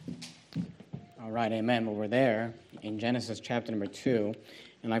All right, amen. Well, we're there in Genesis chapter number 2.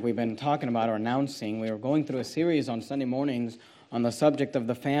 And like we've been talking about or announcing, we were going through a series on Sunday mornings on the subject of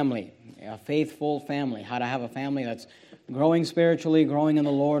the family, a faithful family, how to have a family that's growing spiritually, growing in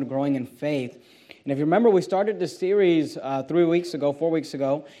the Lord, growing in faith. And if you remember, we started this series 4 weeks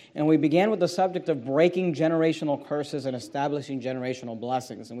ago, and we began with the subject of breaking generational curses and establishing generational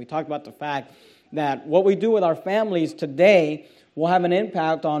blessings. And we talked about the fact that what we do with our families today will have an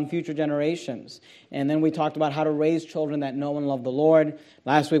impact on future generations. And then we talked about how to raise children that know and love the Lord.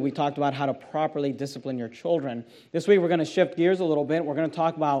 Last week we talked about how to properly discipline your children. This week we're going to shift gears a little bit. We're going to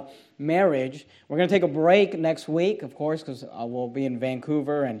talk about marriage. We're going to take a break next week, of course, because we'll be in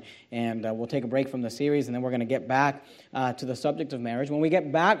Vancouver and we'll take a break from the series, and then we're going to get back to the subject of marriage. When we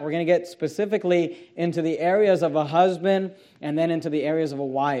get back, we're going to get specifically into the areas of a husband and then into the areas of a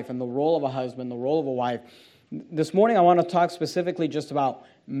wife and the role of a husband, the role of a wife. This morning, I want to talk specifically just about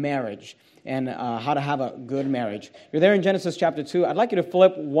marriage and how to have a good marriage. You're there in Genesis chapter 2. I'd like you to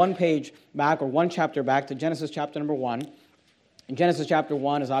flip one page back or one chapter back to Genesis chapter number 1. And Genesis chapter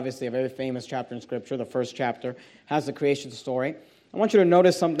 1 is obviously a very famous chapter in Scripture. The first chapter has the creation story. I want you to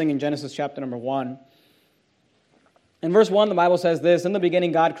notice something in Genesis chapter number 1. In verse 1, the Bible says this: "In the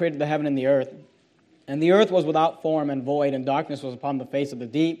beginning God created the heaven and the earth. And the earth was without form and void, and darkness was upon the face of the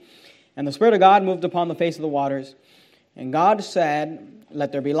deep. And the Spirit of God moved upon the face of the waters. And God said,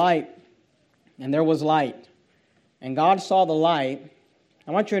 'Let there be light.' And there was light. And God saw the light."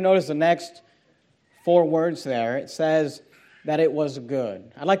 I want you to notice the next 4 words there. It says that it was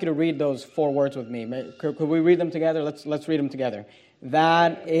good. I'd like you to read those 4 words with me. Could we read them together? Let's read them together.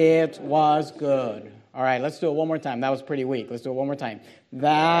 That it was good. All right, let's do it one more time. That was pretty weak. Let's do it one more time.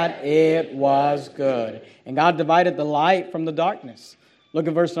 That it was good. And God divided the light from the darkness. Look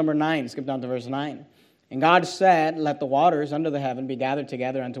at verse number 9. Skip down to verse 9. "And God said, 'Let the waters under the heaven be gathered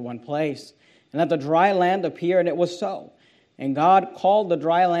together unto one place, and let the dry land appear,' and it was so. And God called the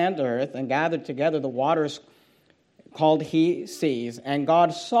dry land earth, and gathered together the waters called he seas. And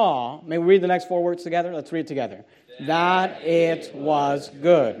God saw," may we read the next 4 words together? Let's read it together. "That it was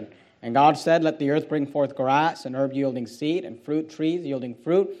good. And God said, 'Let the earth bring forth grass, and herb yielding seed, and fruit trees yielding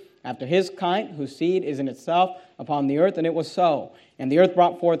fruit after his kind, whose seed is in itself upon the earth.' And it was so. And the earth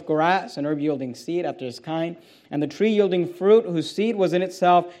brought forth grass, and herb yielding seed after his kind, and the tree yielding fruit, whose seed was in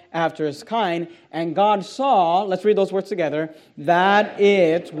itself after his kind. And God saw," let's read those words together, "that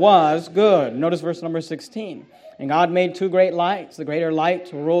it was good." Notice verse number 16. "And God made 2 great lights, the greater light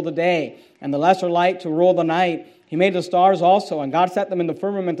to rule the day, and the lesser light to rule the night. He made the stars also, and God set them in the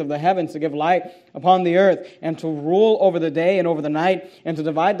firmament of the heavens to give light upon the earth, and to rule over the day and over the night, and to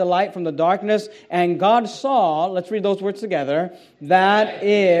divide the light from the darkness. And God saw," let's read those words together, "that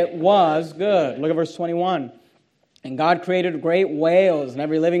it was good." Look at verse 21. "And God created great whales, and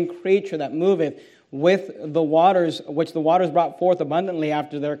every living creature that moveth with the waters, which the waters brought forth abundantly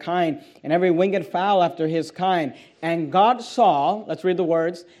after their kind, and every winged fowl after his kind. And God saw," let's read the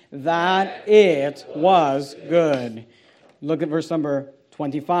words, "that it was good." Look at verse number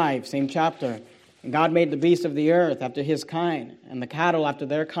 25, same chapter. "And God made the beasts of the earth after his kind, and the cattle after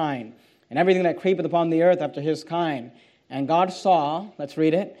their kind, and everything that creepeth upon the earth after his kind. And God saw," let's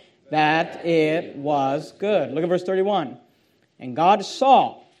read it, "that it was good." Look at verse 31. "And God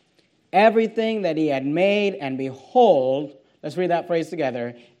saw everything that he had made, and behold," let's read that phrase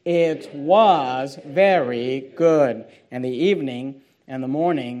together, "it was very good. And the evening and the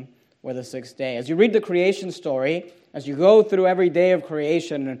morning were the 6th day." As you read the creation story, as you go through every day of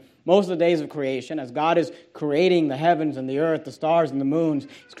creation, and most of the days of creation, as God is creating the heavens and the earth, the stars and the moons,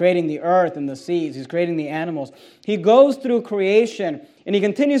 He's creating the earth and the seas, He's creating the animals. He goes through creation, and He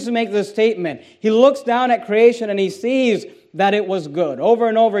continues to make this statement. He looks down at creation, and He sees that it was good. Over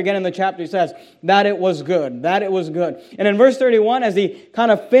and over again in the chapter, he says, that it was good, that it was good. And in verse 31, as he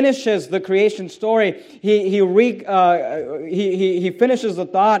kind of finishes the creation story, he finishes the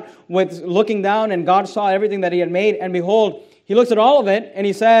thought with looking down, and God saw everything that he had made, and behold, he looks at all of it, and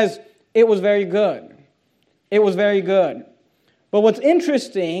he says, it was very good. It was very good. But what's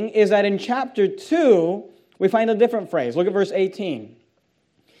interesting is that in chapter 2, we find a different phrase. Look at verse 18.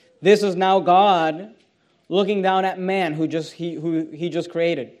 "This is now God looking down at man who he just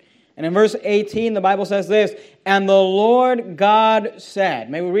created." And in verse 18, the Bible says this: "And the Lord God said,"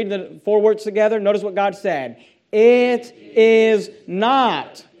 may we read the 4 words together? Notice what God said. "It is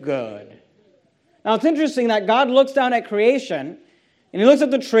not good." Now it's interesting that God looks down at creation, And he looks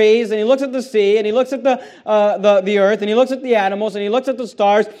at the trees, and he looks at the sea, and he looks at the earth, and he looks at the animals, and he looks at the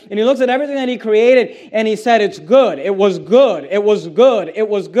stars, and he looks at everything that he created, and he said, it's good, it was good, it was good, it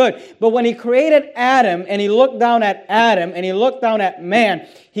was good. But when he created Adam, and he looked down at Adam, and he looked down at man,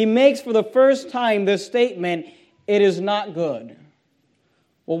 he makes for the first time this statement, it is not good.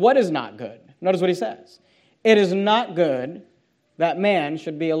 Well, what is not good? Notice what he says. It is not good that man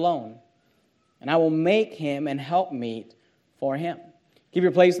should be alone, and I will make him an helpmeet for him. Keep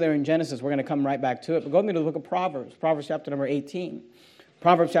your place there in Genesis. We're going to come right back to it. But go with me to the book of Proverbs. Proverbs chapter number 18.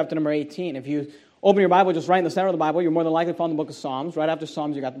 Proverbs chapter number 18. If you open your Bible just right in the center of the Bible, you're more than likely to find the book of Psalms. Right after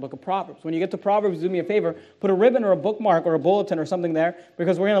Psalms, you got the book of Proverbs. When you get to Proverbs, do me a favor, put a ribbon or a bookmark or a bulletin or something there,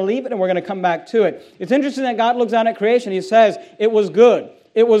 because we're going to leave it and we're going to come back to it. It's interesting that God looks down at creation. He says, it was good.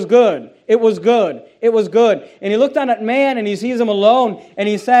 It was good. It was good. It was good. And he looked down at man and he sees him alone and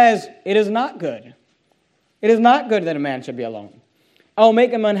he says, it is not good. It is not good that a man should be alone. I will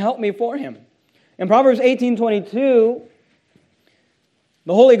make him and help me for him. In Proverbs 18:22,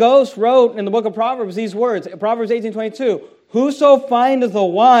 the Holy Ghost wrote in the book of Proverbs these words. Proverbs 18:22, whoso findeth a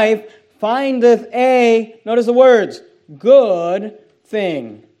wife findeth a, notice the words, good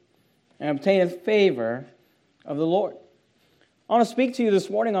thing, and obtaineth favor of the Lord. I want to speak to you this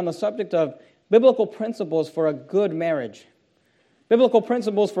morning on the subject of biblical principles for a good marriage. Biblical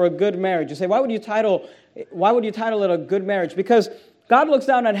principles for a good marriage. You say, why would you title it a good marriage? Because God looks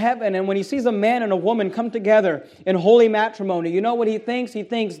down at heaven, and when he sees a man and a woman come together in holy matrimony, you know what he thinks? He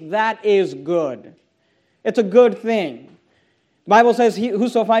thinks that is good. It's a good thing. The Bible says,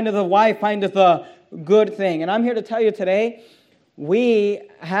 whoso findeth a wife findeth a good thing. And I'm here to tell you today, we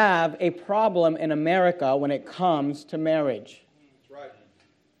have a problem in America when it comes to marriage. That's right.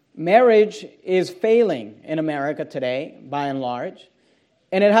 Marriage is failing in America today, by and large.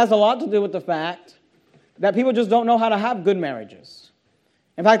 And it has a lot to do with the fact that people just don't know how to have good marriages.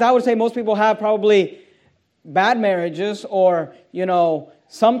 In fact, I would say most people have probably bad marriages or,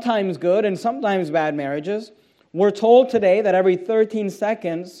 sometimes good and sometimes bad marriages. We're told today that every 13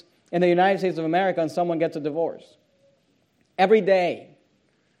 seconds in the United States of America, someone gets a divorce. Every day,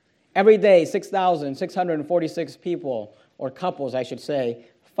 6,646 people, or couples, I should say,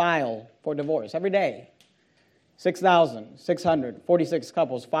 file for divorce. Every day, 6,646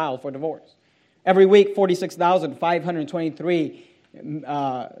 couples file for divorce. Every week, 46,523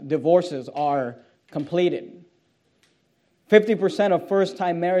 divorces are completed. 50% of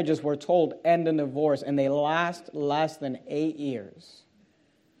first-time marriages, we're told, end in divorce, and they last less than 8 years.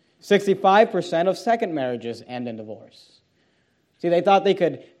 65% of second marriages end in divorce. See, they thought they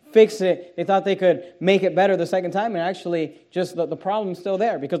could fix it. They thought they could make it better the second time, and actually, just the problem's still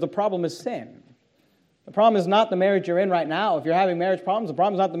there, because the problem is sin. The problem is not the marriage you're in right now. If you're having marriage problems, the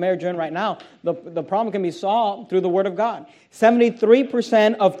problem is not the marriage you're in right now. The problem can be solved through the Word of God.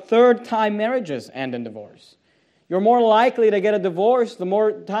 73% of third-time marriages end in divorce. You're more likely to get a divorce the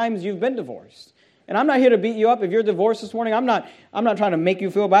more times you've been divorced. And I'm not here to beat you up if you're divorced this morning. I'm not trying to make you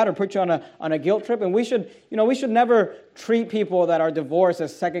feel bad or put you on a guilt trip. And we should never treat people that are divorced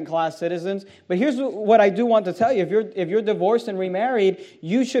as second-class citizens. But here's what I do want to tell you. If you're divorced and remarried,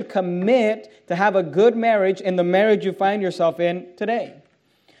 you should commit to have a good marriage in the marriage you find yourself in today.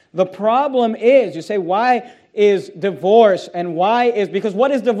 The problem is, you say, why is divorce and because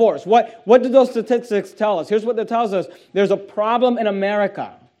what is divorce? What do those statistics tell us? Here's what it tells us. There's a problem in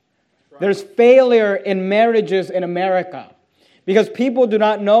America. There's failure in marriages in America because people do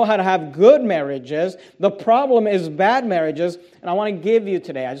not know how to have good marriages. The problem is bad marriages, and I want to give you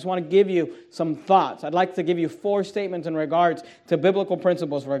some thoughts. I'd like to give you 4 statements in regards to biblical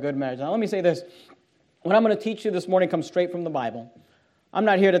principles for a good marriage. Now, let me say this. What I'm going to teach you this morning comes straight from the Bible. I'm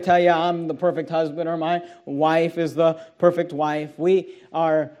not here to tell you I'm the perfect husband or my wife is the perfect wife. We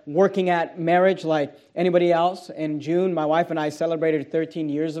are working at marriage like anybody else. In June, my wife and I celebrated 13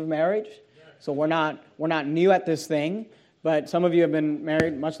 years of marriage. So we're not new at this thing, but some of you have been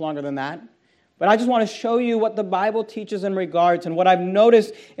married much longer than that. But I just want to show you what the Bible teaches in regards and what I've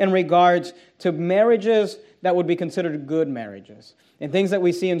noticed in regards to marriages that would be considered good marriages. And things that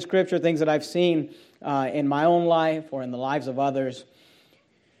we see in Scripture, things that I've seen in my own life or in the lives of others.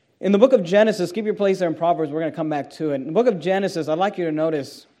 In the book of Genesis, keep your place there in Proverbs, we're going to come back to it. In the book of Genesis, I'd like you to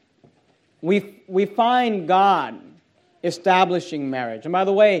notice, we find God establishing marriage. And by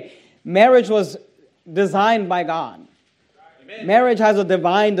the way, marriage was designed by God. Amen. Marriage has a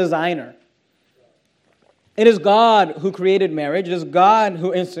divine designer. It is God who created marriage. It is God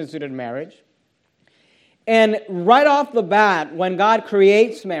who instituted marriage. And right off the bat, when God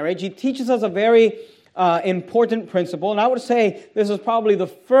creates marriage, He teaches us a very important principle. And I would say this is probably the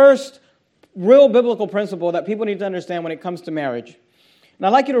first real biblical principle that people need to understand when it comes to marriage. And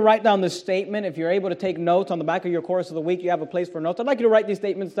I'd like you to write down this statement. If you're able to take notes on the back of your course of the week, you have a place for notes. I'd like you to write these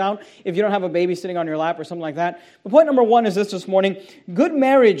statements down if you don't have a baby sitting on your lap or something like that. But point number one is this morning. Good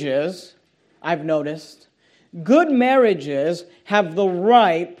marriages, I've noticed, good marriages have the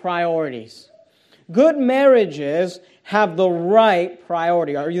right priorities. Good marriages have the right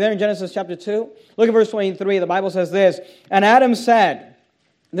priority. Are you there in Genesis chapter 2? Look at verse 23. The Bible says this, and Adam said,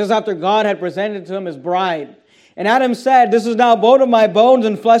 this is after God had presented to him his bride. And Adam said, this is now bone of my bones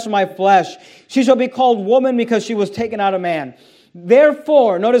and flesh of my flesh. She shall be called woman because she was taken out of man.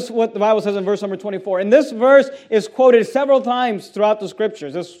 Therefore, notice what the Bible says in verse number 24. And this verse is quoted several times throughout the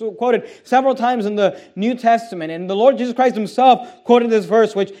Scriptures. It's quoted several times in the New Testament. And the Lord Jesus Christ himself quoted this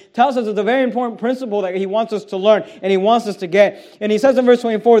verse, which tells us it's a very important principle that he wants us to learn and he wants us to get. And he says in verse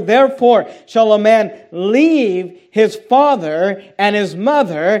 24, therefore shall a man leave his father and his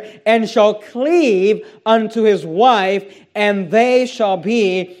mother, and shall cleave unto his wife, and they shall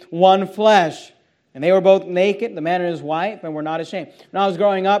be one flesh. And they were both naked, the man and his wife, and were not ashamed. When I was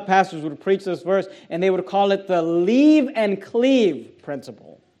growing up, pastors would preach this verse, and they would call it the leave and cleave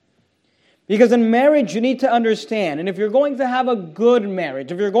principle. Because in marriage, you need to understand, and if you're going to have a good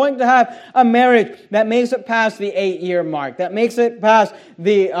marriage, if you're going to have a marriage that makes it past the 8-year mark, that makes it past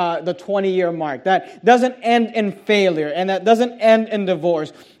the 20-year mark, that doesn't end in failure, and that doesn't end in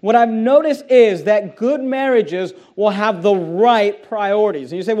divorce, what I've noticed is that good marriages will have the right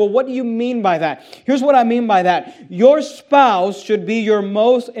priorities. And you say, well, what do you mean by that? Here's what I mean by that. Your spouse should be your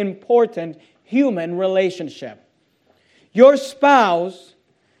most important human relationship. Your spouse,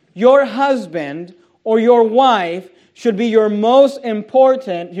 your husband, or your wife should be your most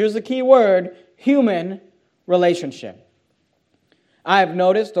important, here's the key word, human relationship. I have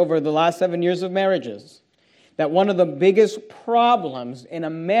noticed over the last 7 years of marriages that one of the biggest problems in a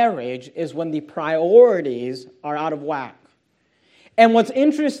marriage is when the priorities are out of whack. And what's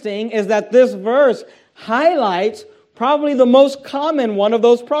interesting is that this verse highlights probably the most common one of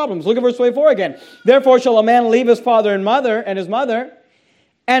those problems. Look at verse 24 again. Therefore shall a man leave his father and his mother,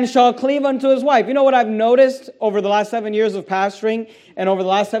 and shall cleave unto his wife. You know what I've noticed over the last 7 years of pastoring and over the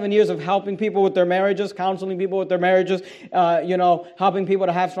last 7 years of helping people with their marriages, counseling people with their marriages, helping people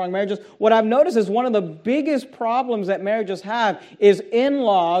to have strong marriages? What I've noticed is one of the biggest problems that marriages have is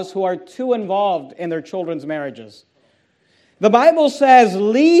in-laws who are too involved in their children's marriages. The Bible says,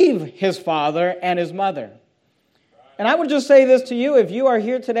 leave his father and his mother. And I would just say this to you, if you are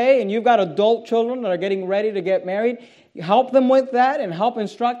here today and you've got adult children that are getting ready to get married, help them with that and help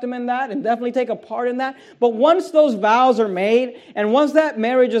instruct them in that and definitely take a part in that. But once those vows are made and once that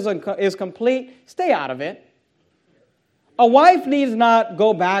marriage is complete, stay out of it. A wife needs not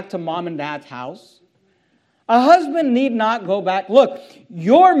go back to mom and dad's house. A husband need not go back. Look,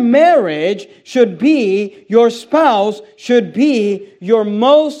 your marriage should be, your spouse should be your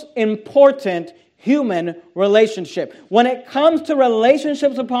most important human relationship. When it comes to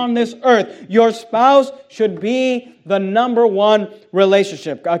relationships upon this earth, your spouse should be the number one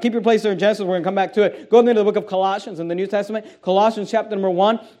relationship. Keep your place there in Genesis. We're going to come back to it. Go into the book of Colossians in the New Testament. Colossians chapter number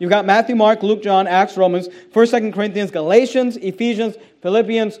 1. You've got Matthew, Mark, Luke, John, Acts, Romans, 1st, 2nd Corinthians, Galatians, Ephesians,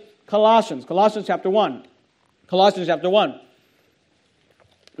 Philippians, Colossians. Colossians chapter 1. Colossians chapter 1.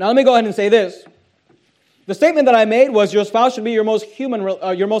 Now let me go ahead and say this. The statement that I made was your spouse should be your most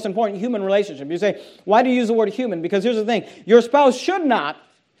important human relationship. You say, why do you use the word human? Because here's the thing. Your spouse should not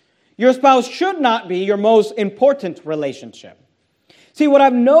be your most important relationship. See, what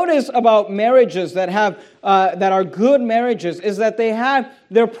I've noticed about marriages that are good marriages is that they have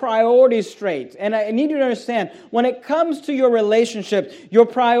their priorities straight. And I need you to understand, when it comes to your relationship, your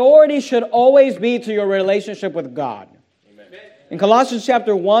priority should always be to your relationship with God. In Colossians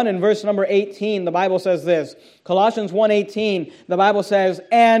chapter 1 and verse number 18, the Bible says this. Colossians 1:18, the Bible says,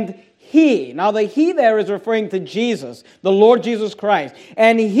 and He. Now the He there is referring to Jesus, the Lord Jesus Christ.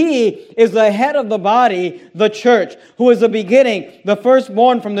 And He is the head of the body, the church, who is the beginning, the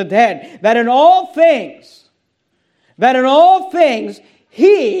firstborn from the dead. That in all things,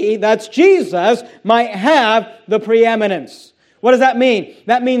 He, that's Jesus, might have the preeminence. What does that mean?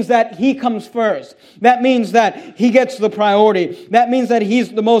 That means that He comes first. That means that He gets the priority. That means that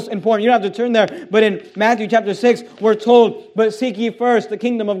He's the most important. You don't have to turn there, but in Matthew chapter 6, we're told, but seek ye first the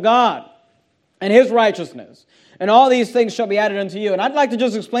kingdom of God and His righteousness, and all these things shall be added unto you. And I'd like to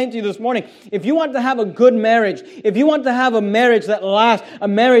just explain to you this morning, if you want to have a good marriage, if you want to have a marriage that lasts, a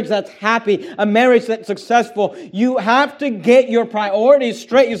marriage that's happy, a marriage that's successful, you have to get your priorities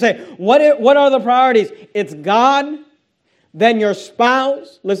straight. You say, what are the priorities? It's God, then your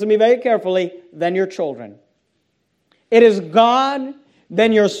spouse, listen to me very carefully, then your children. It is God,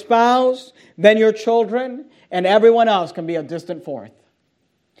 then your spouse, then your children, and everyone else can be a distant fourth.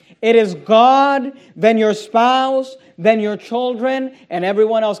 It is God, then your spouse, then your children, and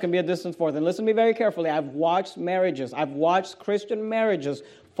everyone else can be a distant fourth. And listen to me very carefully. I've watched Christian marriages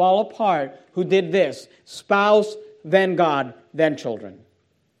fall apart who did this: spouse, then God, then children.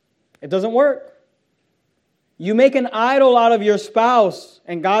 It doesn't work. You make an idol out of your spouse,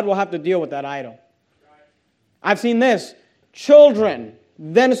 and God will have to deal with that idol. I've seen this: children,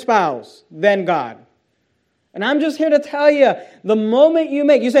 then spouse, then God. And I'm just here to tell you, the moment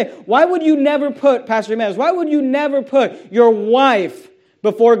you say, why would you never put, Pastor Jimenez, why would you never put your wife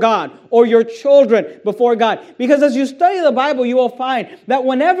before God or your children before God? Because as you study the Bible, you will find that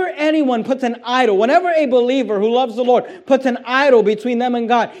whenever anyone puts an idol, whenever a believer who loves the Lord puts an idol between them and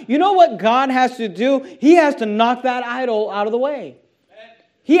God, you know what God has to do? He has to knock that idol out of the way.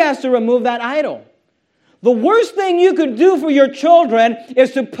 He has to remove that idol. The worst thing you could do for your children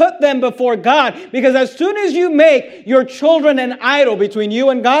is to put them before God, because as soon as you make your children an idol between you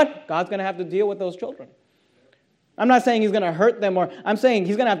and God, God's going to have to deal with those children. I'm not saying He's going to hurt them, I'm saying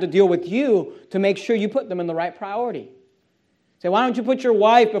He's going to have to deal with you to make sure you put them in the right priority. Say, why don't you put your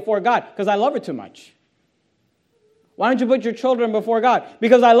wife before God? Because I love her too much. Why don't you put your children before God?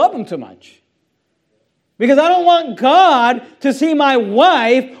 Because I love them too much. Because I don't want God to see my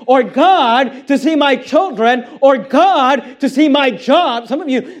wife, or God to see my children, or God to see my job. Some of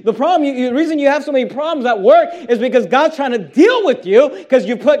you, the reason you have so many problems at work is because God's trying to deal with you because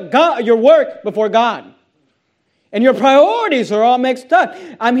you put your work before God. And your priorities are all mixed up.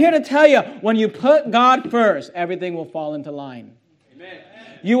 I'm here to tell you, when you put God first, everything will fall into line. Amen.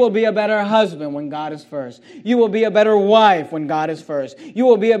 You will be a better husband when God is first. You will be a better wife when God is first. You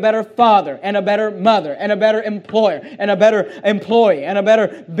will be a better father and a better mother and a better employer and a better employee and a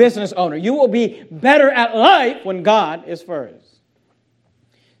better business owner. You will be better at life when God is first.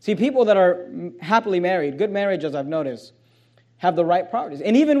 See, people that are happily married, good marriages, I've noticed, have the right priorities.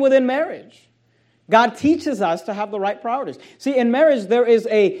 And even within marriage, God teaches us to have the right priorities. See, in marriage, there is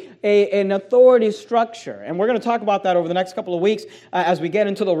an authority structure. And we're going to talk about that over the next couple of weeks as we get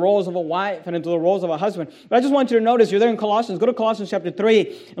into the roles of a wife and into the roles of a husband. But I just want you to notice, you're there in Colossians. Go to Colossians chapter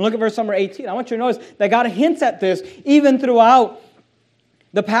 3 and look at verse number 18. I want you to notice that God hints at this even throughout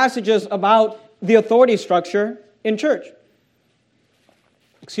the passages about the authority structure in church.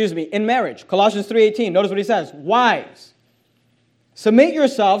 In marriage. Colossians 3:18. Notice what he says. Wives, submit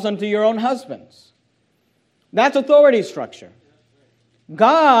yourselves unto your own husbands. That's authority structure.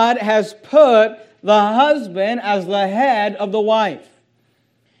 God has put the husband as the head of the wife.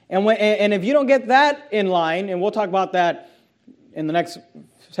 And if you don't get that in line, and we'll talk about that in the next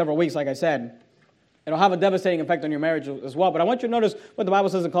several weeks, like I said, it'll have a devastating effect on your marriage as well. But I want you to notice what the Bible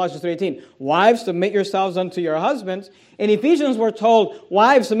says in Colossians 3:18. Wives, submit yourselves unto your husbands. In Ephesians, we're told,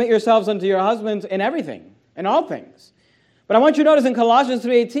 wives, submit yourselves unto your husbands in everything, in all things. But I want you to notice in Colossians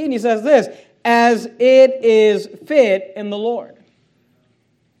 3:18, he says this, as it is fit in the Lord.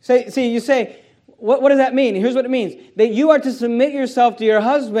 You say, what does that mean? Here's what it means. That you are to submit yourself to your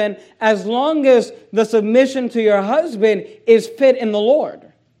husband as long as the submission to your husband is fit in the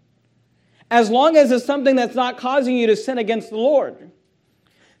Lord. As long as it's something that's not causing you to sin against the Lord.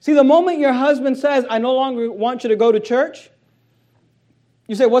 See, the moment your husband says, I no longer want you to go to church,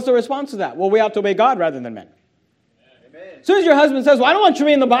 you say, what's the response to that? Well, we have to obey God rather than men. Amen. As soon as your husband says, well, I don't want you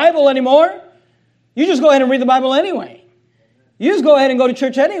reading the Bible anymore, you just go ahead and read the Bible anyway. You just go ahead and go to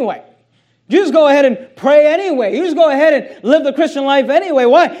church anyway. You just go ahead and pray anyway. You just go ahead and live the Christian life anyway.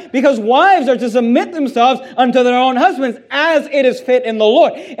 Why? Because wives are to submit themselves unto their own husbands as it is fit in the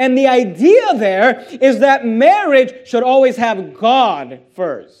Lord. And the idea there is that marriage should always have God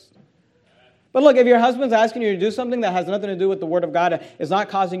first. But look, if your husband's asking you to do something that has nothing to do with the Word of God, is not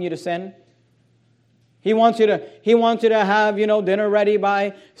causing you to sin, He wants you to have, dinner ready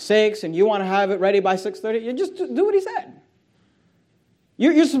by 6 and you want to have it ready by 6:30. You just do what he said.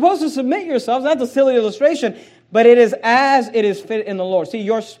 You're supposed to submit yourselves. That's a silly illustration, but it is as it is fit in the Lord. See,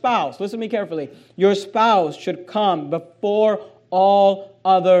 your spouse, listen to me carefully, your spouse should come before all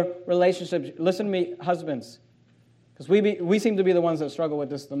other relationships. Listen to me, husbands, because we seem to be the ones that struggle with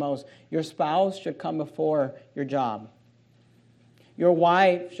this the most. Your spouse should come before your job. Your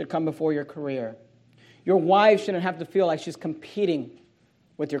wife should come before your career. Your wife shouldn't have to feel like she's competing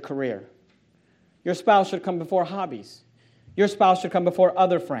with your career. Your spouse should come before hobbies. Your spouse should come before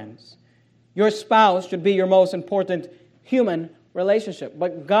other friends. Your spouse should be your most important human relationship.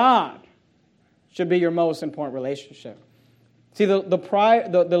 But God should be your most important relationship. See, the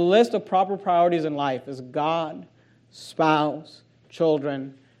list of proper priorities in life is God, spouse,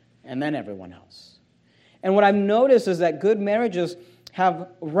 children, and then everyone else. And what I've noticed is that good marriages have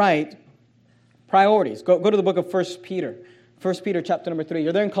right priorities. Go to the book of 1 Peter. 1 Peter chapter number 3.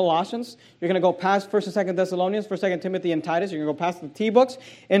 You're there in Colossians. You're going to go past 1 and 2 Thessalonians, 1, 2 Timothy, and Titus. You're going to go past the T books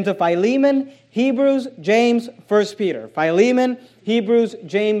into Philemon, Hebrews, James, 1 Peter. Philemon, Hebrews,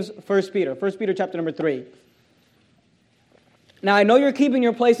 James, 1 Peter. 1 Peter chapter number 3. Now, I know you're keeping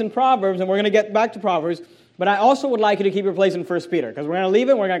your place in Proverbs, and we're going to get back to Proverbs, but I also would like you to keep your place in 1 Peter, because we're going to leave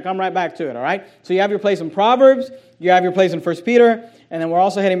it and we're going to come right back to it, all right? So you have your place in Proverbs, you have your place in 1 Peter, and then we're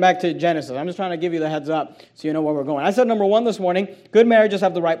also heading back to Genesis. I'm just trying to give you the heads up so you know where we're going. I said number 1 this morning, good marriages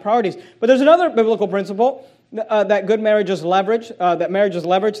have the right priorities. But there's another biblical principle that good marriages leverage, that marriages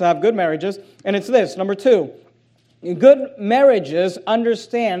leverage to have good marriages, and it's this, number 2. Good marriages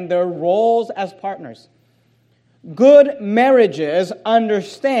understand their roles as partners. Good marriages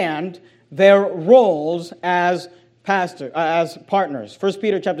understand their roles as partners. 1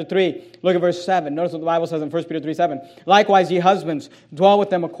 Peter chapter 3, look at verse 7. Notice what the Bible says in 1 Peter 3:7. Likewise, ye husbands, dwell with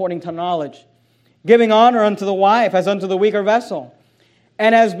them according to knowledge, giving honor unto the wife as unto the weaker vessel.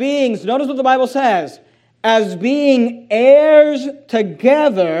 And as beings, notice what the Bible says, as being heirs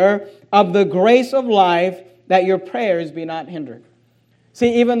together of the grace of life, that your prayers be not hindered.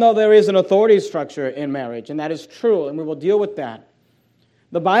 See, even though there is an authority structure in marriage, and that is true, and we will deal with that,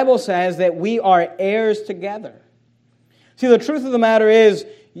 the Bible says that we are heirs together. See, the truth of the matter is,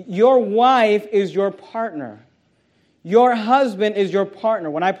 your wife is your partner. Your husband is your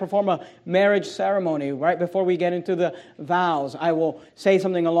partner. When I perform a marriage ceremony, right before we get into the vows, I will say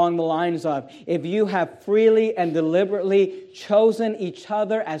something along the lines of, if you have freely and deliberately chosen each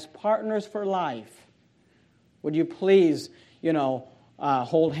other as partners for life, would you please,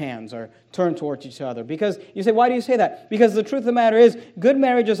 hold hands or turn towards each other? Because you say, why do you say that? Because the truth of the matter is, good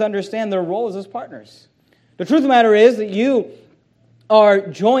marriages understand their roles as partners. The truth of the matter is that you are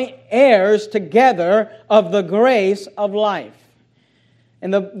joint heirs together of the grace of life.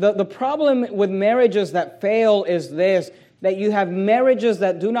 And the problem with marriages that fail is this, that you have marriages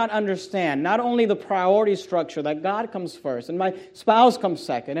that do not understand not only the priority structure, that God comes first, and my spouse comes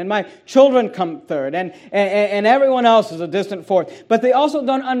second, and my children come third, and everyone else is a distant fourth. But they also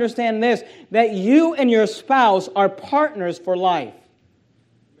don't understand this, that you and your spouse are partners for life.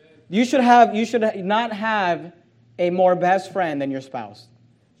 You should not have a more best friend than your spouse.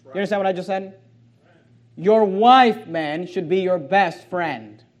 You understand what I just said? Your wife, men, should be your best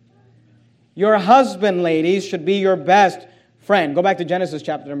friend. Your husband, ladies, should be your best friend. Go back to Genesis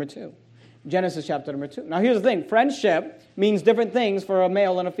chapter number 2. Genesis chapter number 2. Now here's the thing. Friendship means different things for a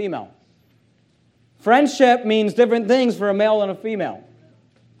male and a female. Friendship means different things for a male and a female.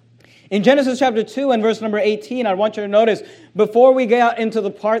 In Genesis chapter 2 and verse number 18, I want you to notice, before we get into the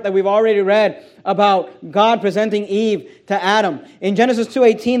part that we've already read about God presenting Eve to Adam, in Genesis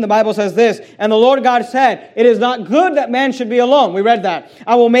 2:18, the Bible says this, and the Lord God said, it is not good that man should be alone. We read that.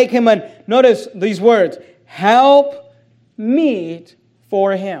 I will make him notice these words, help meet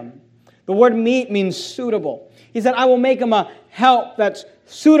for him. The word meet means suitable. He said, I will make him a help that's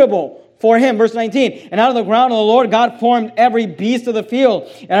suitable for him. Verse 19, and out of the ground of the Lord God formed every beast of the field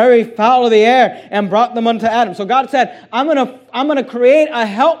and every fowl of the air and brought them unto Adam. So God said, I'm going to create a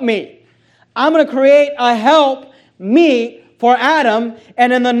help meet. I'm going to create a help meet for Adam.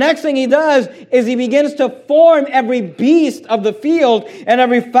 And then the next thing he does is he begins to form every beast of the field and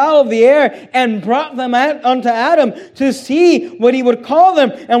every fowl of the air and brought them unto Adam to see what he would call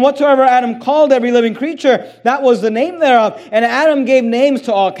them. And whatsoever Adam called every living creature, that was the name thereof. And Adam gave names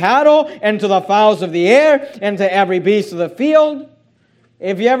to all cattle and to the fowls of the air and to every beast of the field.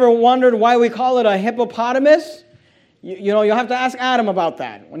 If you ever wondered why we call it a hippopotamus, you'll have to ask Adam about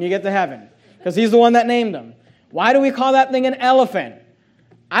that when you get to heaven, because he's the one that named them. Why do we call that thing an elephant?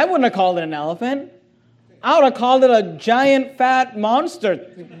 I wouldn't have called it an elephant. I would have called it a giant fat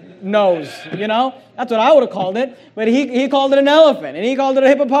monster nose, That's what I would have called it. But he called it an elephant, and he called it a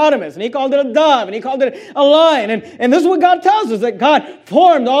hippopotamus, and he called it a dove, and he called it a lion. And this is what God tells us, that God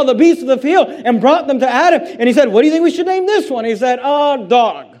formed all the beasts of the field and brought them to Adam. And he said, what do you think we should name this one? He said,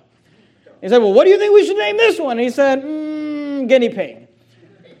 dog. He said, well, what do you think we should name this one? He said, guinea pig.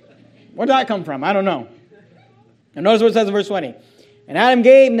 Where'd that come from? I don't know. And notice what it says in verse 20. And Adam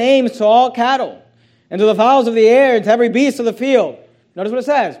gave names to all cattle, and to the fowls of the air, and to every beast of the field. Notice what it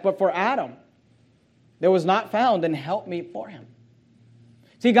says. But for Adam, there was not found an helpmeet for him.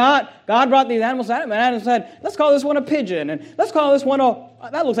 See, God brought these animals to Adam, and Adam said, let's call this one a pigeon, and let's call this one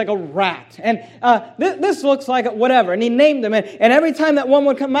that looks like a rat, and this looks like a whatever. And he named them, and every time that one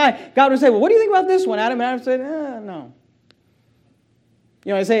would come by, God would say, well, what do you think about this one, Adam? And Adam said, no.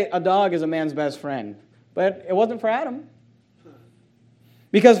 I say a dog is a man's best friend. But it wasn't for Adam.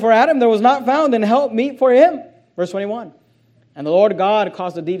 Because for Adam there was not found an help meet for him. Verse 21. And the Lord God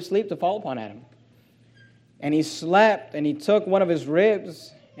caused a deep sleep to fall upon Adam. And he slept, and he took one of his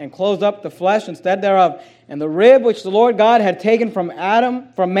ribs and closed up the flesh instead thereof. And the rib which the Lord God had taken from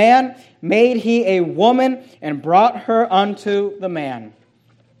man, made he a woman and brought her unto the man.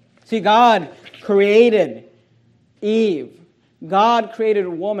 See, God created Eve. God created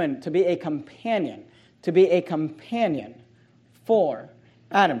a woman to be a companion, for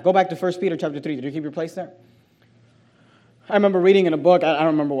Adam. Go back to 1 Peter chapter 3. Did you keep your place there? I remember reading in a book, I don't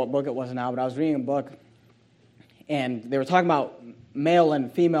remember what book it was now, but I was reading a book, and they were talking about male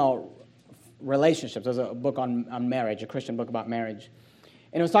and female relationships. There's a book on marriage, a Christian book about marriage.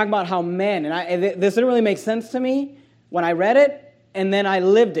 And it was talking about how men, this didn't really make sense to me when I read it, and then I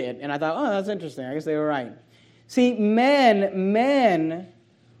lived it, and I thought, oh, that's interesting. I guess they were right. See, men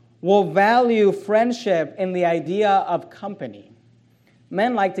will value friendship in the idea of company.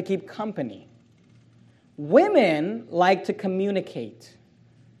 Men like to keep company. Women like to communicate.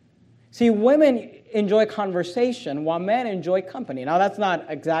 See, women enjoy conversation while men enjoy company. Now, that's not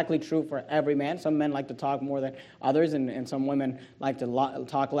exactly true for every man. Some men like to talk more than others, and some women like to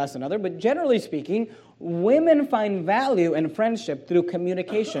talk less than others. But generally speaking, women find value in friendship through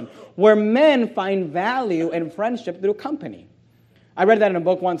communication, where men find value in friendship through company. I read that in a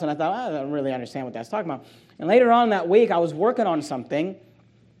book once, and I thought, I don't really understand what that's talking about. And later on that week, I was working on something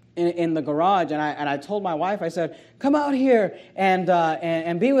in the garage, and I told my wife, I said, come out here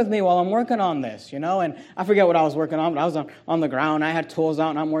and be with me while I'm working on this, And I forget what I was working on, but I was on the ground. I had tools out,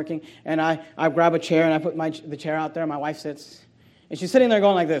 and I'm working, and I grab a chair, and I put the chair out there, and my wife sits, and she's sitting there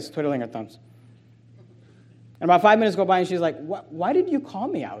going like this, twiddling her thumbs. And about 5 minutes go by, and she's like, why did you call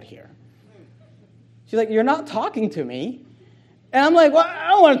me out here? She's like, you're not talking to me. And I'm like, well, I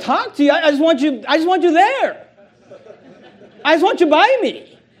don't want to talk to you. I just want you there. I just want you by me.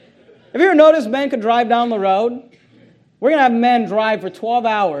 Have you ever noticed men could drive down the road? We're going to have men drive for 12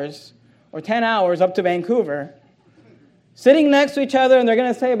 hours or 10 hours up to Vancouver, sitting next to each other, and they're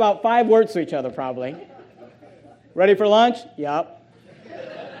going to say about 5 words to each other probably. Ready for lunch? Yup.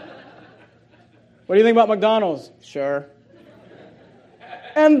 What do you think about McDonald's? Sure.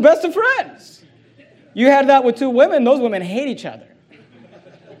 And best of friends. You had that with 2 women. Those women hate each other.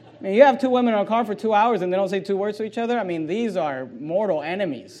 I mean, you have 2 women in a car for 2 hours and they don't say 2 words to each other. I mean, these are mortal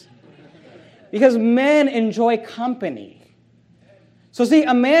enemies. Because men enjoy company. So see,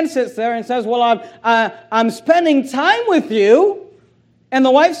 a man sits there and says, well, I'm spending time with you. And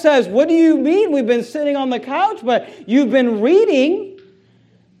the wife says, what do you mean? We've been sitting on the couch, but you've been reading.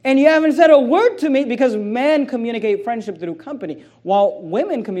 And you haven't said a word to me, because men communicate friendship through company, while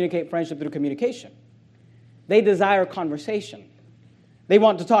women communicate friendship through communication. They desire conversation. They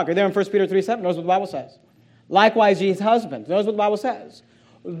want to talk. You're there in 1 Peter 3:7. Notice what the Bible says. Likewise, ye husbands. Notice what the Bible says.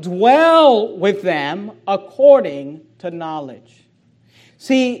 Dwell with them according to knowledge.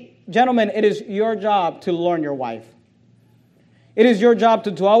 See, gentlemen, it is your job to learn your wife. It is your job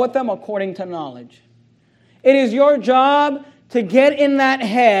to dwell with them according to knowledge. It is your job to get in that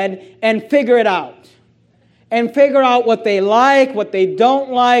head and figure it out. And figure out what they like, what they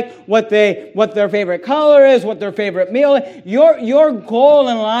don't like, what their favorite color is, what their favorite meal is. Your goal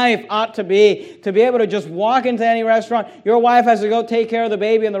in life ought to be able to just walk into any restaurant. Your wife has to go take care of the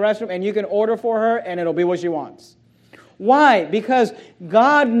baby in the restroom, and you can order for her, and it'll be what she wants. Why? Because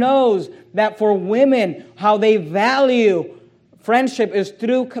God knows that for women, how they value friendship is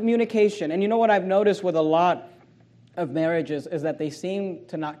through communication. And you know what I've noticed with a lot of marriages is that they seem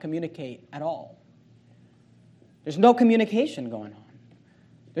to not communicate at all. There's no communication going on.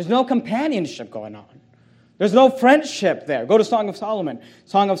 There's no companionship going on. There's no friendship there. Go to Song of Solomon.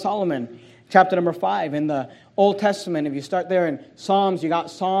 Song of Solomon, chapter number 5. In the Old Testament, if you start there in Psalms, you got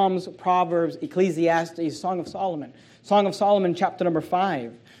Psalms, Proverbs, Ecclesiastes, Song of Solomon. Song of Solomon, chapter number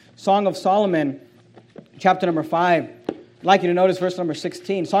 5. Song of Solomon, chapter number 5. I'd like you to notice verse number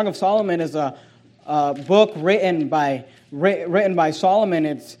 16. Song of Solomon is a book written by Solomon.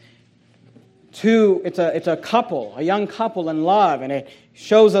 It's a couple, a young couple in love, and it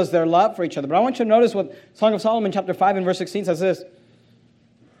shows us their love for each other. But I want you to notice what Song of Solomon chapter 5 and verse 16 says this.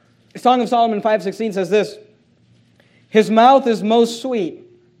 Song of Solomon 5:16 says this. His mouth is most sweet.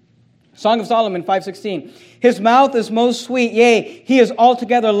 Song of Solomon 5:16. His mouth is most sweet, yea, he is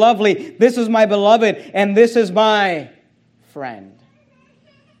altogether lovely. This is my beloved, and this is my friend.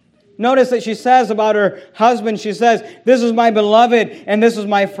 Notice that she says about her husband, she says, this is my beloved and this is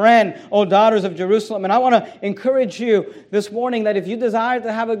my friend, O daughters of Jerusalem. And I want to encourage you this morning that if you desire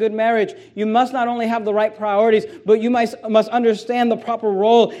to have a good marriage, you must not only have the right priorities, but you must understand the proper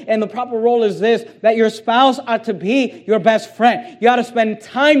role. And the proper role is this, that your spouse ought to be your best friend. You ought to spend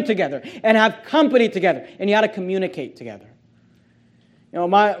time together and have company together. And you ought to communicate together. You know,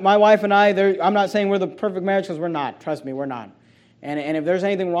 my wife and I, I'm not saying we're the perfect marriage because we're not. Trust me, we're not. And if there's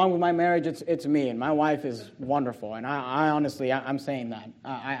anything wrong with my marriage, it's me. And my wife is wonderful. And I honestly, I'm saying that.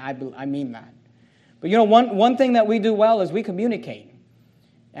 I mean that. But you know, one thing that we do well is we communicate.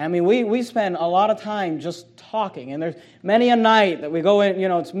 I mean, we spend a lot of time just talking. And there's many a night that we go in, you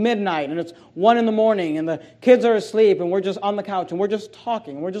know, it's midnight and it's 1 a.m. and the kids are asleep and we're just on the couch and we're just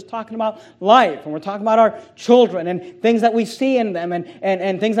talking. And we're just talking about life and we're talking about our children and things that we see in them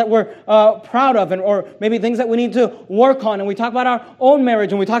and things that we're proud of or maybe things that we need to work on. And we talk about our own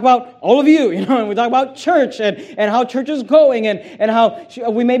marriage and we talk about all of you, and we talk about church and how church is going and how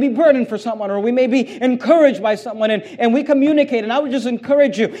we may be burdened for someone or we may be encouraged by someone and we communicate. And I would just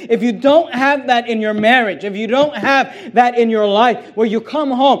encourage you, if you don't have that in your marriage, if you don't have that in your life where you come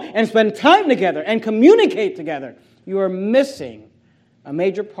home and spend time together and communicate together, you are missing a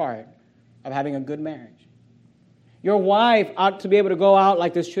major part of having a good marriage. Your wife ought to be able to go out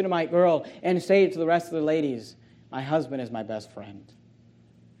like this Shunammite girl and say to the rest of the ladies, my husband is my best friend.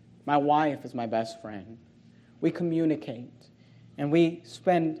 My wife is my best friend. We communicate and we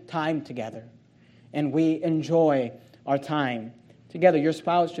spend time together and we enjoy our time together. Your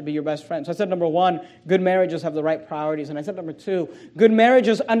spouse should be your best friend. So I said, number 1, good marriages have the right priorities. And I said, number 2, good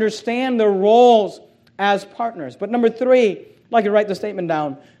marriages understand their roles as partners. But number 3, I'd like to write the statement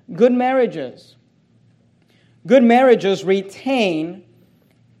down. Good marriages retain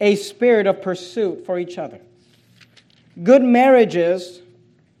a spirit of pursuit for each other. Good marriages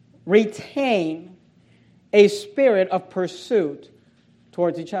retain a spirit of pursuit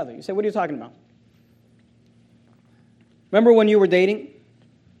towards each other. You say, what are you talking about? Remember when you were dating?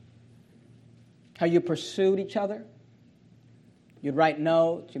 How you pursued each other? You'd write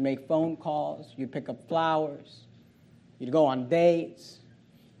notes, you'd make phone calls, you'd pick up flowers, you'd go on dates,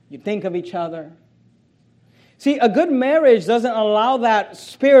 you'd think of each other. See, a good marriage doesn't allow that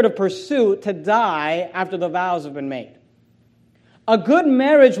spirit of pursuit to die after the vows have been made. A good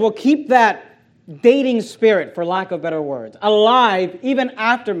marriage will keep that dating spirit, for lack of better words, alive even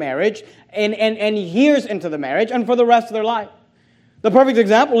after marriage and years into the marriage and for the rest of their life. The perfect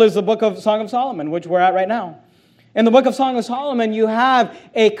example is the book of Song of Solomon, which we're at right now. In the book of Song of Solomon, you have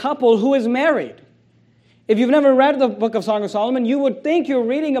a couple who is married. If you've never read the book of Song of Solomon, you would think you're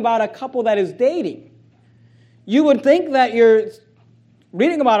reading about a couple that is dating. You would think that you're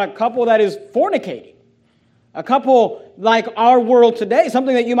reading about a couple that is fornicating. A couple like our world today,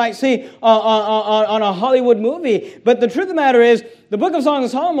 something that you might see on a Hollywood movie. But the truth of the matter is, the book of Song of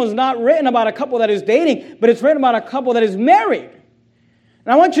Solomon was not written about a couple that is dating, but it's written about a couple that is married.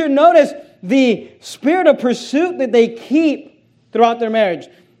 And I want you to notice the spirit of pursuit that they keep throughout their marriage.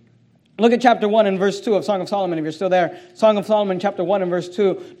 Look at chapter 1 and verse 2 of Song of Solomon, if you're still there. Song of Solomon, chapter 1 and verse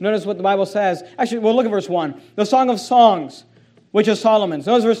 2. Notice what the Bible says. Actually, we'll look at verse 1. The Song of Songs, which is Solomon's.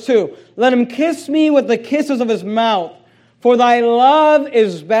 Notice verse 2. Let him kiss me with the kisses of his mouth, for thy love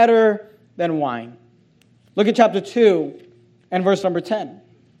is better than wine. Look at chapter 2 and verse number 10.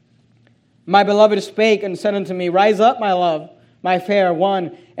 My beloved spake and said unto me, Rise up, my love, my fair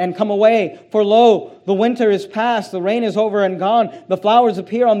one, and come away. For lo, the winter is past, the rain is over and gone, the flowers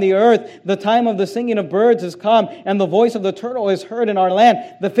appear on the earth, the time of the singing of birds is come, and the voice of the turtle is heard in our land.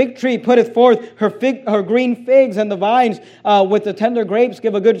 The fig tree putteth forth her green figs, and the vines with the tender grapes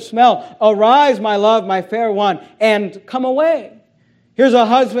give a good smell. Arise, my love, my fair one, and come away. Here's a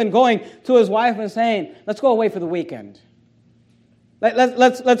husband going to his wife and saying, let's go away for the weekend.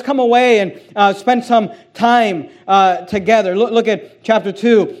 Let's come away and spend some time together. Look at chapter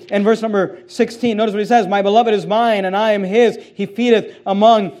 2 and verse number 16. Notice what he says. My beloved is mine, and I am his. He feedeth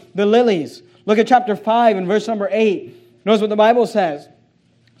among the lilies. Look at chapter 5 and verse number 8. Notice what the Bible says.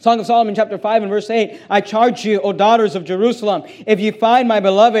 Song of Solomon, chapter 5 and verse 8. I charge you, O daughters of Jerusalem, if ye find my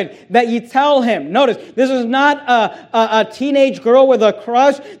beloved, that ye tell him. Notice, this is not a teenage girl with a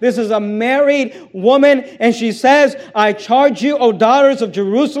crush. This is a married woman. And she says, I charge you, O daughters of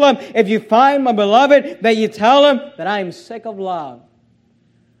Jerusalem, if you find my beloved, that ye tell him that I am sick of love.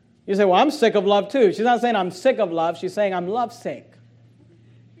 You say, well, I'm sick of love too. She's not saying I'm sick of love. She's saying I'm lovesick.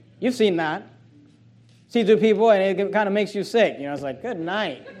 You've seen that. See two people and it kind of makes you sick. You know, it's like, good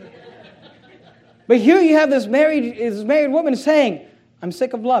night. But here you have this married woman saying, I'm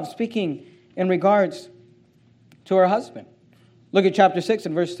sick of love, speaking in regards to her husband. Look at chapter 6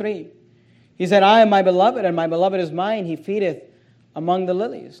 and verse 3. He said, I am my beloved, and my beloved is mine. He feedeth among the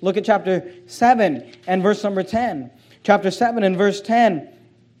lilies. Look at chapter 7 and verse number 10. Chapter 7 and verse 10.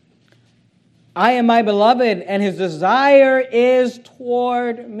 I am my beloved, and his desire is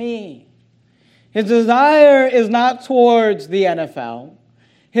toward me. His desire is not towards the NFL.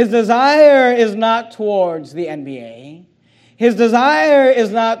 His desire is not towards the NBA. His desire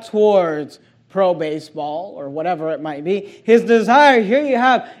is not towards pro baseball or whatever it might be. His desire, here you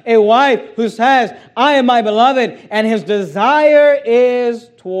have a wife who says, I am my beloved, and his desire is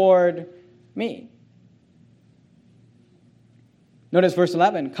toward me. Notice verse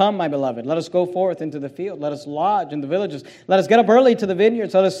 11. Come, my beloved, let us go forth into the field. Let us lodge in the villages. Let us get up early to the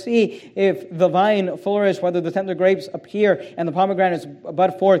vineyards. Let us see if the vine flourish, whether the tender grapes appear, and the pomegranates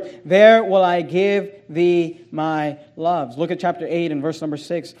bud forth. There will I give thee my loves. Look at chapter 8 and verse number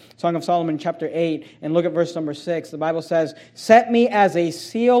 6. Song of Solomon, chapter 8, and look at verse number 6. The Bible says, set me as a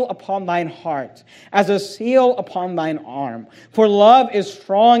seal upon thine heart, as a seal upon thine arm. For love is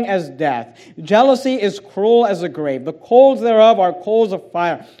strong as death. Jealousy is cruel as the grave. The coals thereof are coals of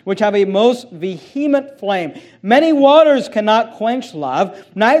fire, which have a most vehement flame. Many waters cannot quench love,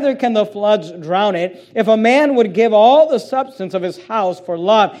 neither can the floods drown it. If a man would give all the substance of his house for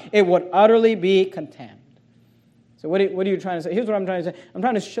love, it would utterly be contemned. So what are you trying to say? Here's what I'm trying to say. I'm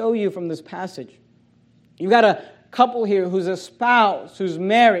trying to show you from this passage. You've got a couple here who's a spouse, who's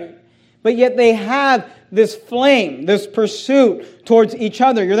married, but yet they have this flame, this pursuit towards each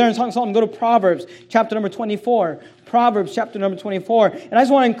other. You're there in Song of Solomon. Go to Proverbs, chapter number 24. Proverbs, chapter number 24. And I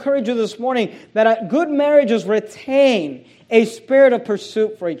just want to encourage you this morning that good marriages retain a spirit of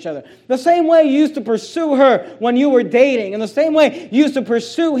pursuit for each other. The same way you used to pursue her when you were dating, and the same way you used to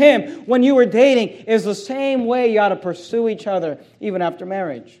pursue him when you were dating, is the same way you ought to pursue each other even after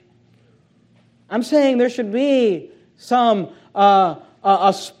marriage. I'm saying there should be some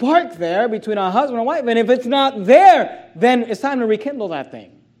a spark there between a husband and wife, and if it's not there, then it's time to rekindle that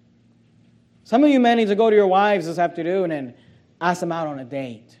thing. Some of you men need to go to your wives this afternoon and ask them out on a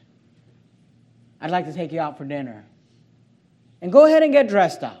date. I'd like to take you out for dinner. And go ahead and get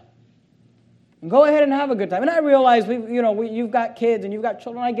dressed up. And go ahead and have a good time. And I realize, you've got kids and you've got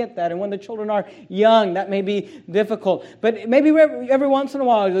children. I get that. And when the children are young, that may be difficult. But maybe every once in a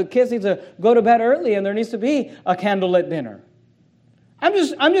while, the kids need to go to bed early and there needs to be a candlelit dinner. I'm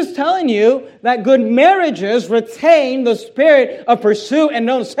just telling you that good marriages retain the spirit of pursuit and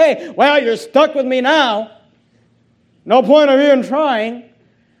don't say, well, you're stuck with me now. No point of even trying.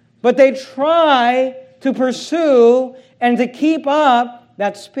 But they try to pursue and to keep up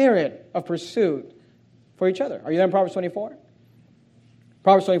that spirit of pursuit for each other. Are you there in Proverbs 24?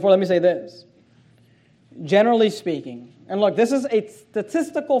 Proverbs 24, let me say this. Generally speaking, and look, this is a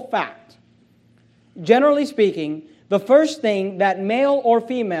statistical fact. Generally speaking, the first thing that male or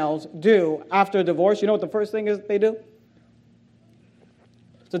females do after divorce, you know what the first thing is they do?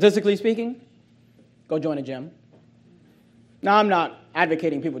 Statistically speaking, go join a gym. Now, I'm not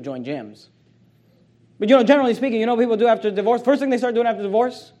advocating people join gyms. But, generally speaking, what people do after divorce? First thing they start doing after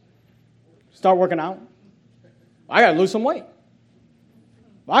divorce? Start working out. I got to lose some weight.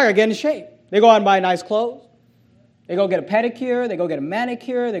 I got to get in shape. They go out and buy nice clothes. They go get a pedicure. They go get a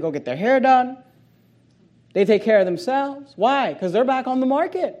manicure. They go get their hair done. They take care of themselves. Why? Because they're back on the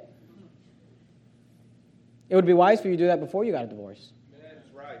market. It would be wise for you to do that before you got a divorce. That's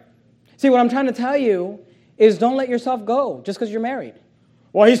right. See, what I'm trying to tell you is don't let yourself go just because you're married.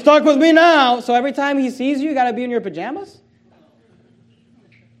 Well, he's stuck with me now, so every time he sees you, you got to be in your pajamas?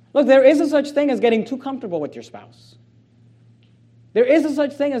 Look, there isn't such thing as getting too comfortable with your spouse. There isn't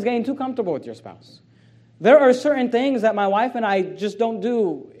such thing as getting too comfortable with your spouse. There are certain things that my wife and I just don't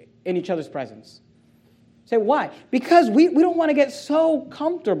do in each other's presence. Say, why? Because we don't want to get so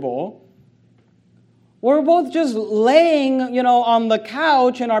comfortable. We're both just laying, on the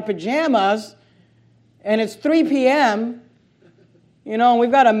couch in our pajamas, and it's 3 p.m., and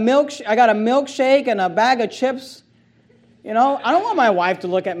we've got I got a milkshake and a bag of chips. I don't want my wife to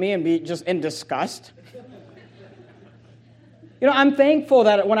look at me and be just in disgust. I'm thankful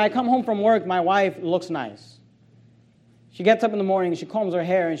that when I come home from work, my wife looks nice. She gets up in the morning, she combs her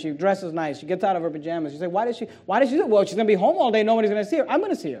hair, and she dresses nice. She gets out of her pajamas. She says, why did she do it? Well, she's going to be home all day. Nobody's going to see her. I'm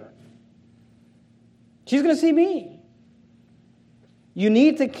going to see her. She's going to see me. You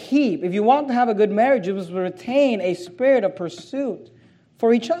need to keep, if you want to have a good marriage, you must retain a spirit of pursuit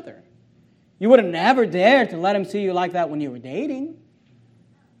for each other. You would have never dared to let him see you like that when you were dating.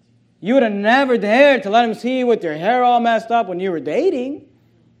 You would have never dared to let him see you with your hair all messed up when you were dating.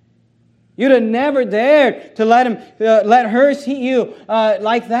 You'd have never dared to let her see you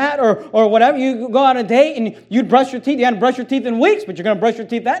like that or whatever. You go on a date and you'd brush your teeth. You hadn't brushed your teeth in weeks, but you're going to brush your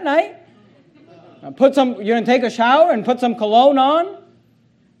teeth that night. You're going to take a shower and put some cologne on.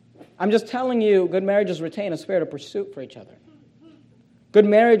 I'm just telling you, good marriages retain a spirit of pursuit for each other. Good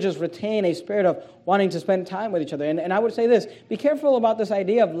marriages retain a spirit of wanting to spend time with each other. And I would say this, be careful about this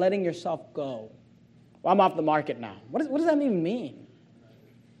idea of letting yourself go. Well, I'm off the market now. What does that even mean?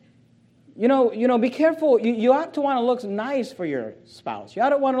 Be careful. You ought to want to look nice for your spouse. You ought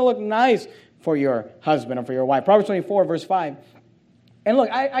to want to look nice for your husband or for your wife. Proverbs 24, verse 5. And look,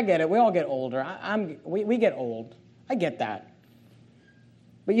 I get it. We all get older. We get old. I get that.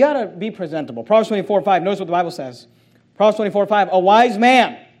 But you ought to be presentable. Proverbs 24, 5. Notice what the Bible says. Proverbs 24, 5. A wise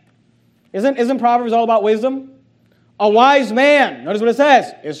man. Isn't Proverbs all about wisdom? A wise man, notice what it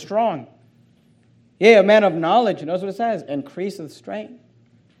says, is strong. Yea, a man of knowledge, notice what it says, increaseth strength.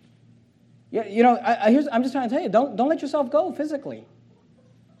 I'm just trying to tell you, don't let yourself go physically.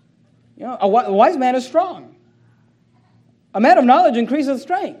 A wise man is strong. A man of knowledge increases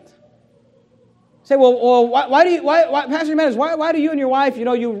strength. Say, why Pastor Jimenez, why do you and your wife,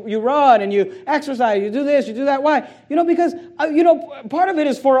 you run and you exercise, you do this, you do that? Why? Because, part of it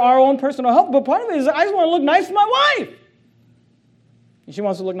is for our own personal health, but part of it is I just want to look nice for my wife. And she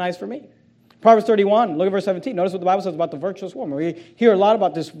wants to look nice for me. Proverbs 31, look at verse 17. Notice what the Bible says about the virtuous woman. We hear a lot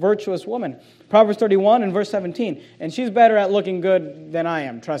about this virtuous woman. Proverbs 31 and verse 17. And she's better at looking good than I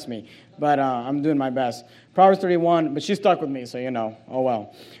am, trust me. But I'm doing my best. Proverbs 31, but she stuck with me, so oh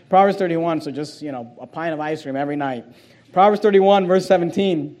well. Proverbs 31, so just, a pint of ice cream every night. Proverbs 31, verse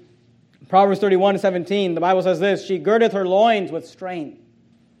 17. Proverbs 31, 17, the Bible says this, she girdeth her loins with strength,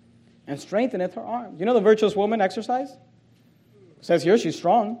 and strengtheneth her arms. The virtuous woman exercise? It says here she's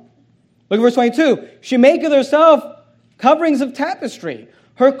strong. Look at verse 22. She maketh herself coverings of tapestry.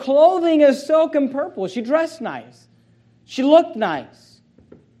 Her clothing is silk and purple. She dressed nice. She looked nice.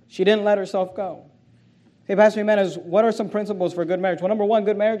 She didn't let herself go. Hey, Pastor Jimenez, what are some principles for good marriage? Well, number one,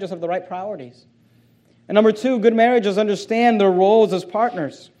 good marriages have the right priorities. And number two, good marriages understand their roles as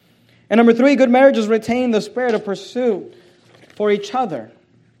partners. And number three, good marriages retain the spirit of pursuit for each other.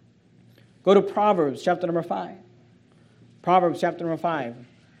 Go to Proverbs chapter number 5. Proverbs chapter number 5.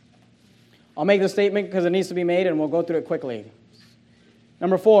 I'll make the statement because it needs to be made, and we'll go through it quickly.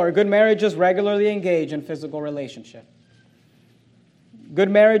 Number 4, good marriages regularly engage in physical relationship. Good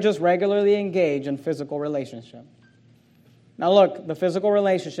marriages regularly engage in physical relationship. Now look, the physical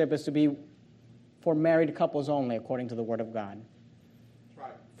relationship is to be for married couples only, according to the Word of God.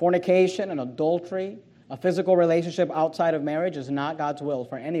 Right. Fornication and adultery, a physical relationship outside of marriage is not God's will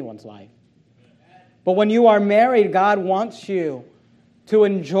for anyone's life. But when you are married, God wants you to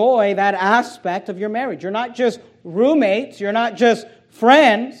enjoy that aspect of your marriage. You're not just roommates. You're not just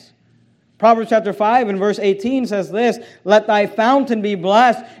friends. Proverbs chapter 5 and verse 18 says this, let thy fountain be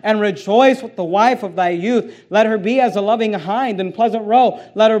blessed, and rejoice with the wife of thy youth. Let her be as a loving hind in pleasant roe.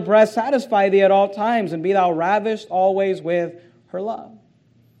 Let her breast satisfy thee at all times, and be thou ravished always with her love.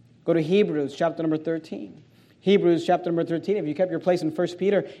 Go to Hebrews chapter number 13. Hebrews chapter number 13. If you kept your place in 1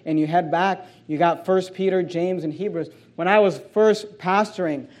 Peter and you head back, you got 1 Peter, James, and Hebrews. When I was first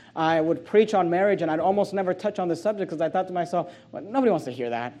pastoring, I would preach on marriage, and I'd almost never touch on this subject because I thought to myself, well, nobody wants to hear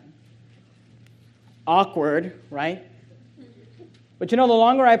that. Awkward, right? But the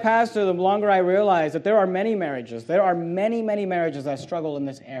longer I pastor, the longer I realize that there are many marriages. There are many, many marriages that struggle in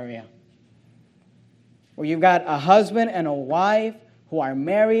this area. Where you've got a husband and a wife who are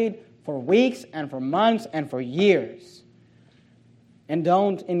married for weeks and for months and for years, and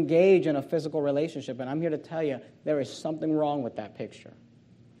don't engage in a physical relationship. And I'm here to tell you, there is something wrong with that picture.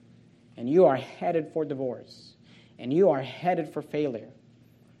 And you are headed for divorce. And you are headed for failure.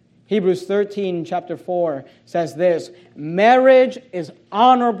 Hebrews 13, chapter 4 says this, marriage is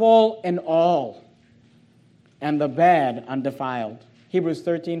honorable in all, and the bed undefiled. Hebrews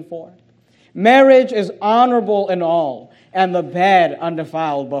 13, 4. Marriage is honorable in all, and the bed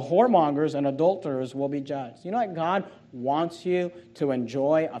undefiled, but whoremongers and adulterers will be judged. You know what? God wants you to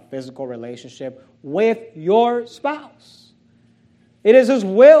enjoy a physical relationship with your spouse. It is His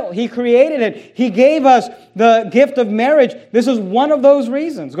will. He created it. He gave us the gift of marriage. This is one of those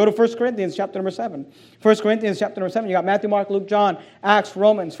reasons. Go to 1 Corinthians chapter number 7. 1 Corinthians chapter number 7. You got Matthew, Mark, Luke, John, Acts,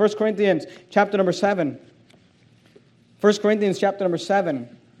 Romans. 1 Corinthians chapter number 7. 1 Corinthians chapter number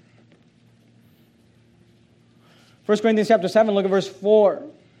 7. 1 Corinthians chapter 7, look at verse 4.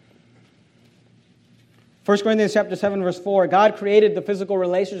 1 Corinthians chapter 7, verse 4. God created the physical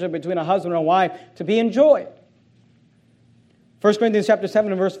relationship between a husband and a wife to be enjoyed. 1 Corinthians chapter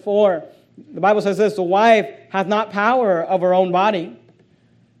 7 and verse 4, the Bible says this, the wife hath not power of her own body,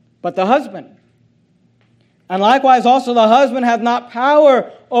 but the husband. And likewise also the husband hath not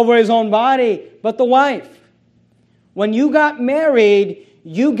power over his own body, but the wife. When you got married,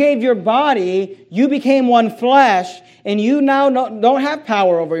 you gave your body, you became one flesh, and you now don't have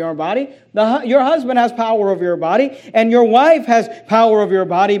power over your body. Your husband has power over your body, and your wife has power over your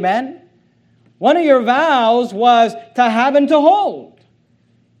body, men. One of your vows was to have and to hold.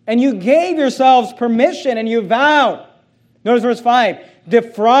 And you gave yourselves permission and you vowed Notice verse 5.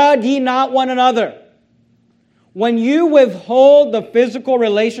 Defraud ye not one another. When you withhold the physical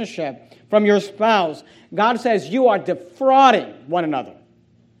relationship from your spouse, God says you are defrauding one another.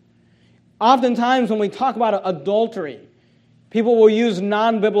 Oftentimes when we talk about adultery, people will use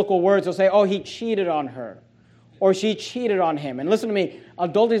non-biblical words. They'll say, oh, he cheated on her, or she cheated on him. And listen to me,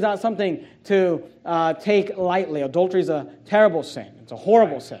 adultery is not something to take lightly. Adultery is a terrible sin. It's a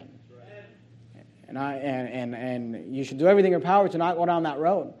horrible sin. And you should do everything in your power to not go down that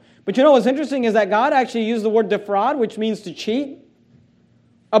road. But you know what's interesting is that God actually used the word defraud, which means to cheat,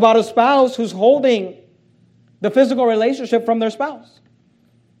 about a spouse who's holding the physical relationship from their spouse.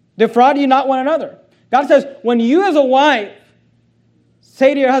 Defraud you not one another. God says, when you as a wife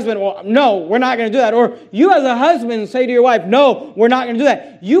say to your husband, well, no, we're not going to do that. Or you as a husband say to your wife, no, we're not going to do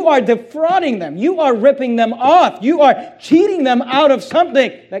that. You are defrauding them. You are ripping them off. You are cheating them out of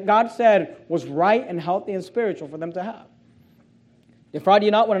something that God said was right and healthy and spiritual for them to have. Defraud ye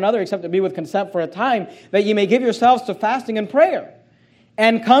not one another, except to be with consent for a time, that ye may give yourselves to fasting and prayer,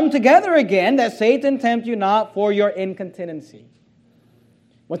 and come together again, that Satan tempt you not for your incontinency.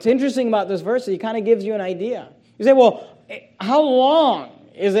 What's interesting about this verse is he kind of gives you an idea. You say, well, how long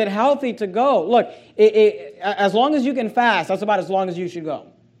is it healthy to go? Look, as long as you can fast, that's about as long as you should go.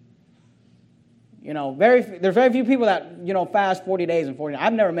 You know, there's very few people that, fast 40 days and 40 nights.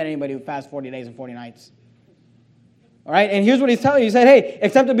 I've never met anybody who fasts 40 days and 40 nights. All right, and here's what he's telling you. He said, hey,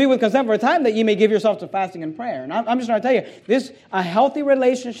 except to be with consent for a time, that you may give yourself to fasting and prayer. And I'm just trying to tell you, a healthy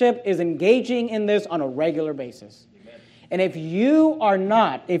relationship is engaging in this on a regular basis. Amen. And if you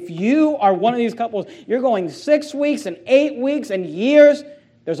are one of these couples, you're going 6 weeks and 8 weeks and years,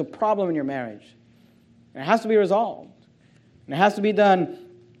 there's a problem in your marriage. And it has to be resolved. And it has to be done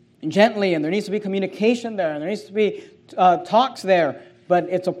gently, and there needs to be communication there, and there needs to be talks there. But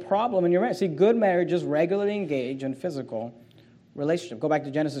it's a problem in your marriage. See, good marriages regularly engage in physical relationship. Go back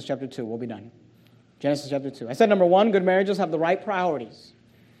to Genesis chapter 2. We'll be done. Genesis chapter 2. I said, number 1, good marriages have the right priorities.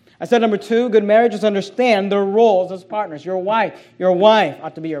 I said, number 2, good marriages understand their roles as partners. Your wife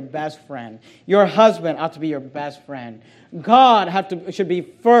ought to be your best friend. Your husband ought to be your best friend. God should be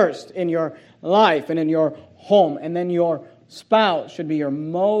first in your life and in your home. And then your spouse should be your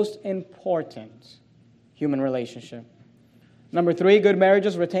most important human relationship. Number 3, good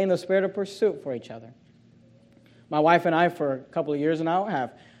marriages retain the spirit of pursuit for each other. My wife and I, for a couple of years now,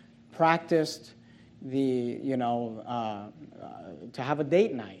 have practiced to have a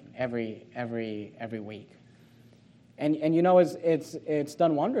date night every week, and it's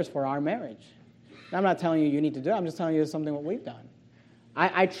done wonders for our marriage. And I'm not telling you need to do it. I'm just telling you it's something what we've done.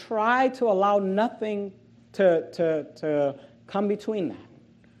 I try to allow nothing to come between that.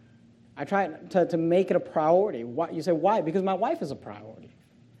 I try to make it a priority. Why? You say, why? Because my wife is a priority.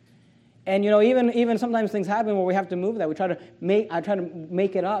 And, even sometimes things happen where we have to move that. I try to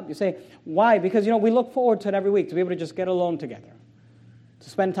make it up. You say, why? Because, we look forward to it every week, to be able to just get alone together, to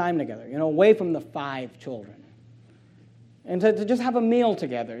spend time together, away from the 5 children. And to just have a meal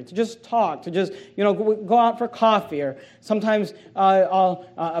together, to just talk, to just, go out for coffee. Or sometimes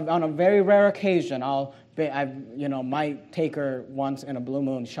on a very rare occasion, I might take her once in a blue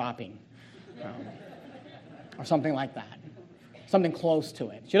moon shopping. Or something like that. Something close to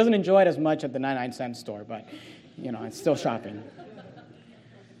it. She doesn't enjoy it as much at the 99-cent store, but, it's still shopping.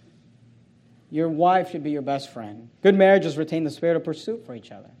 Your wife should be your best friend. Good marriages retain the spirit of pursuit for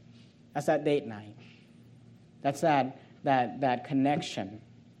each other. That's that date night. That's that connection.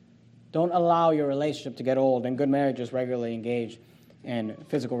 Don't allow your relationship to get old, and good marriages regularly engage in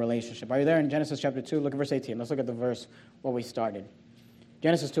physical relationship. Are you there in Genesis chapter 2? Look at verse 18. Let's look at the verse where we started.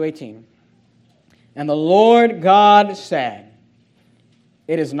 Genesis 2:18. And the Lord God said,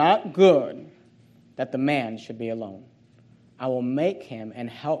 it is not good that the man should be alone. I will make him and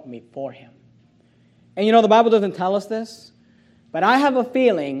help me for him. And the Bible doesn't tell us this, but I have a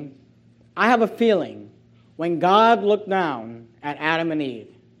feeling when God looked down at Adam and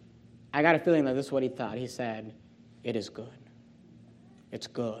Eve, I got a feeling that this is what he thought. He said, it is good. It's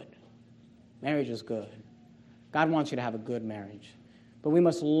good. Marriage is good. God wants you to have a good marriage. But we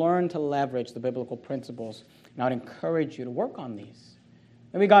must learn to leverage the biblical principles. And I would encourage you to work on these.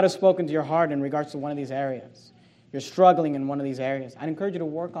 Maybe God has spoken to your heart in regards to one of these areas. You're struggling in one of these areas. I'd encourage you to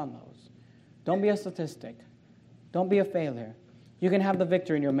work on those. Don't be a statistic. Don't be a failure. You can have the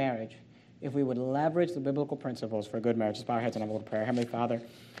victory in your marriage if we would leverage the biblical principles for a good marriage. Let's bow our heads and have a little prayer. Heavenly Father,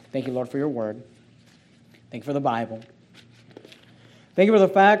 thank you, Lord, for your word. Thank you for the Bible. Thank you for the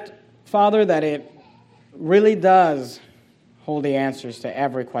fact, Father, that it really does hold the answers to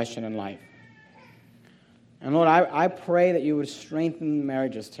every question in life. And Lord, I pray that you would strengthen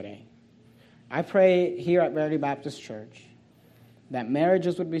marriages today. I pray here at Verity Baptist Church that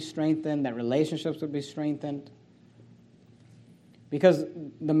marriages would be strengthened, that relationships would be strengthened. Because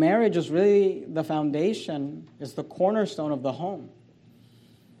the marriage is really the foundation, is the cornerstone of the home.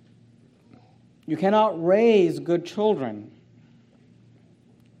 You cannot raise good children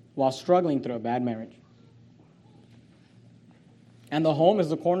while struggling through a bad marriage. And the home is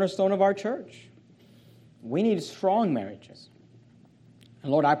the cornerstone of our church. We need strong marriages.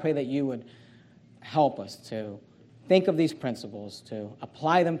 And Lord, I pray that you would help us to think of these principles, to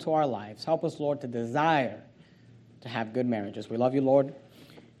apply them to our lives. Help us, Lord, to desire to have good marriages. We love you, Lord.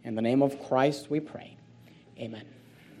 In the name of Christ we pray. Amen.